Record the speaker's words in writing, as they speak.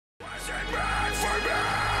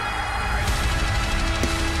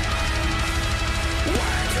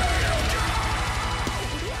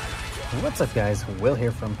What's up, guys? Will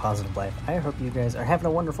here from Positive Life. I hope you guys are having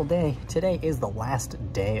a wonderful day. Today is the last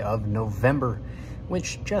day of November,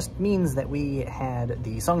 which just means that we had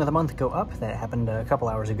the Song of the Month go up. That happened a couple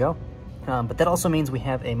hours ago. But that also means we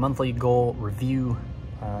have a monthly goal review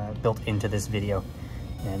built into this video.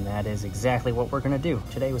 And that is exactly what we're going to do.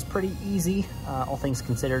 Today was pretty easy, all things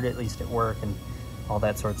considered, at least at work and all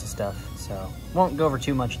that sorts of stuff. So won't go over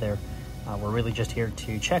too much there. We're really just here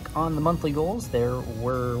to check on the monthly goals. There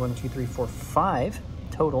were 1, 2, 3, 4, 5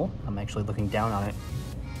 total. I'm actually looking down on it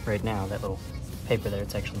right now, that little paper there.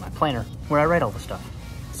 It's actually my planner where I write all the stuff.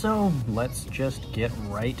 So let's just get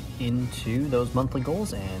right into those monthly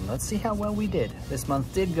goals and let's see how well we did. This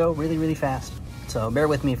month did go really, really fast. So bear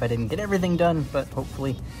with me if I didn't get everything done, but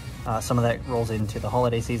hopefully some of that rolls into the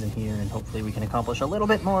holiday season here, and hopefully we can accomplish a little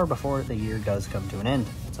bit more before the year does come to an end.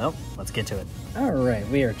 So let's get to it. All right,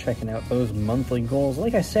 we are checking out those monthly goals.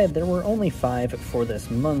 Like I said, there were only 5 for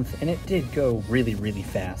this month, and it did go really, really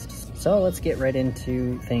fast. So let's get right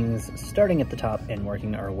into things, starting at the top and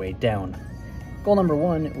working our way down. Goal number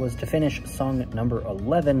 1 was to finish song number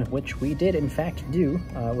 11, which we did in fact do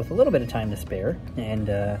with a little bit of time to spare. And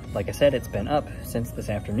like I said, it's been up since this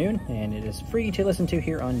afternoon and it is free to listen to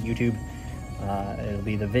here on YouTube. It'll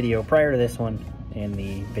be the video prior to this one in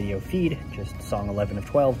the video feed, just song 11 of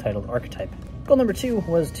 12 titled Archetype. Goal number 2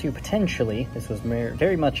 was to potentially, this was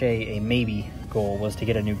very much a maybe goal, was to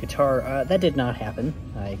get a new guitar. That did not happen.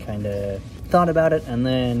 I kind of thought about it and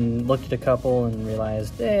then looked at a couple and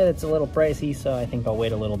realized, it's a little pricey, so I think I'll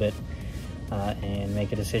wait a little bit and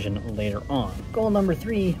make a decision later on. Goal number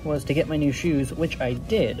 3 was to get my new shoes, which I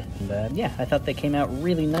did. And yeah, I thought they came out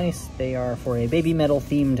really nice. They are for a baby metal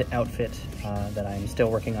themed outfit that I'm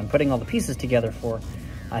still working on putting all the pieces together for.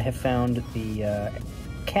 I have found the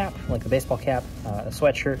cap, like the baseball cap, a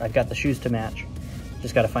sweatshirt. I've got the shoes to match.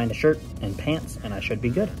 Just got to find a shirt and pants and I should be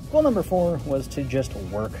good. Goal number 4 was to just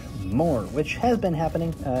work more, which has been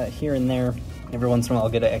happening here and there. Every once in a while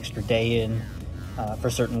I'll get an extra day in for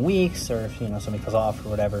certain weeks, or if somebody goes off or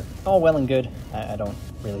whatever. All well and good. I don't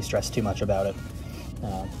really stress too much about it.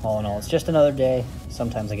 All in all, it's just another day.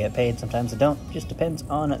 Sometimes I get paid, sometimes I don't. Just depends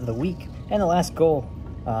on the week. And the last goal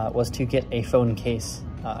was to get a phone case.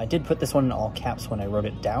 I did put this one in all caps when I wrote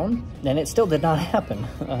it down, and it still did not happen.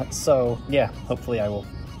 So yeah, hopefully I will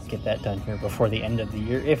get that done here before the end of the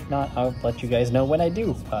year. If not, I'll let you guys know when I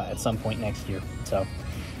do at some point next year. So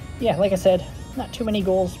yeah, like I said, not too many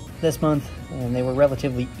goals this month, and they were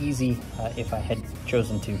relatively easy if I had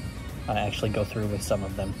chosen to actually go through with some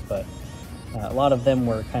of them. But a lot of them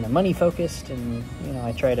were kind of money focused, and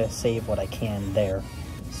I try to save what I can there.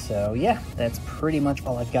 So yeah, that's pretty much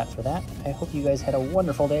all I've got for that. I hope you guys had a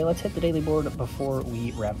wonderful day. Let's hit the daily board before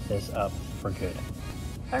we wrap this up for good.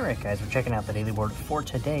 Alright guys, we're checking out the daily board for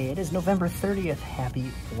today. It is November 30th.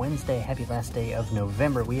 Happy Wednesday. Happy last day of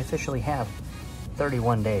November. We officially have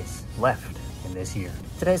 31 days left in this year.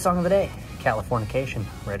 Today's song of the day, Californication,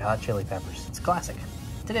 Red Hot Chili Peppers. It's a classic.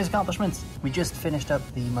 Today's accomplishments, we just finished up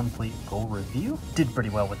the monthly goal review. Did pretty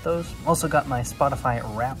well with those. Also got my Spotify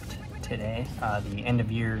Wrapped today, the end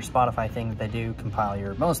of year Spotify thing that they do, compile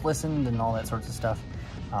your most listened and all that sorts of stuff.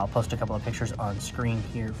 I'll post a couple of pictures on screen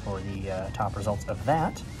here for the top results of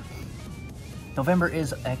that. November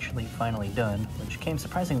is actually finally done, which came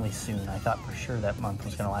surprisingly soon. I thought for sure that month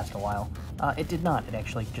was going to last a while. It did not. It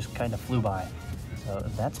actually just kind of flew by. So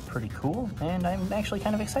that's pretty cool, and I'm actually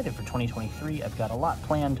kind of excited for 2023. I've got a lot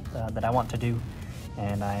planned that I want to do,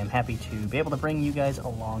 and I am happy to be able to bring you guys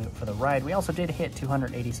along for the ride. We also did hit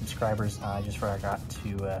 280 subscribers. I just forgot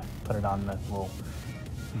to put it on the little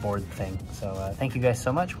board thing. So thank you guys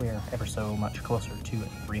so much. We are ever so much closer to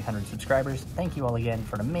 300 subscribers. Thank you all again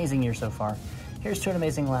for an amazing year so far. Here's to an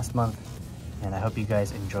amazing last month, and I hope you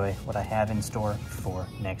guys enjoy what I have in store for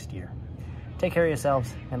next year. Take care of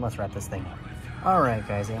yourselves, and let's wrap this thing up. Alright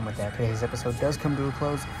guys, and with that, today's episode does come to a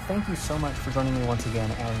close. Thank you so much for joining me once again,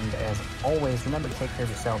 and as always, remember to take care of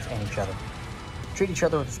yourselves and each other. Treat each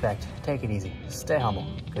other with respect, take it easy, stay humble,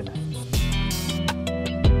 good night.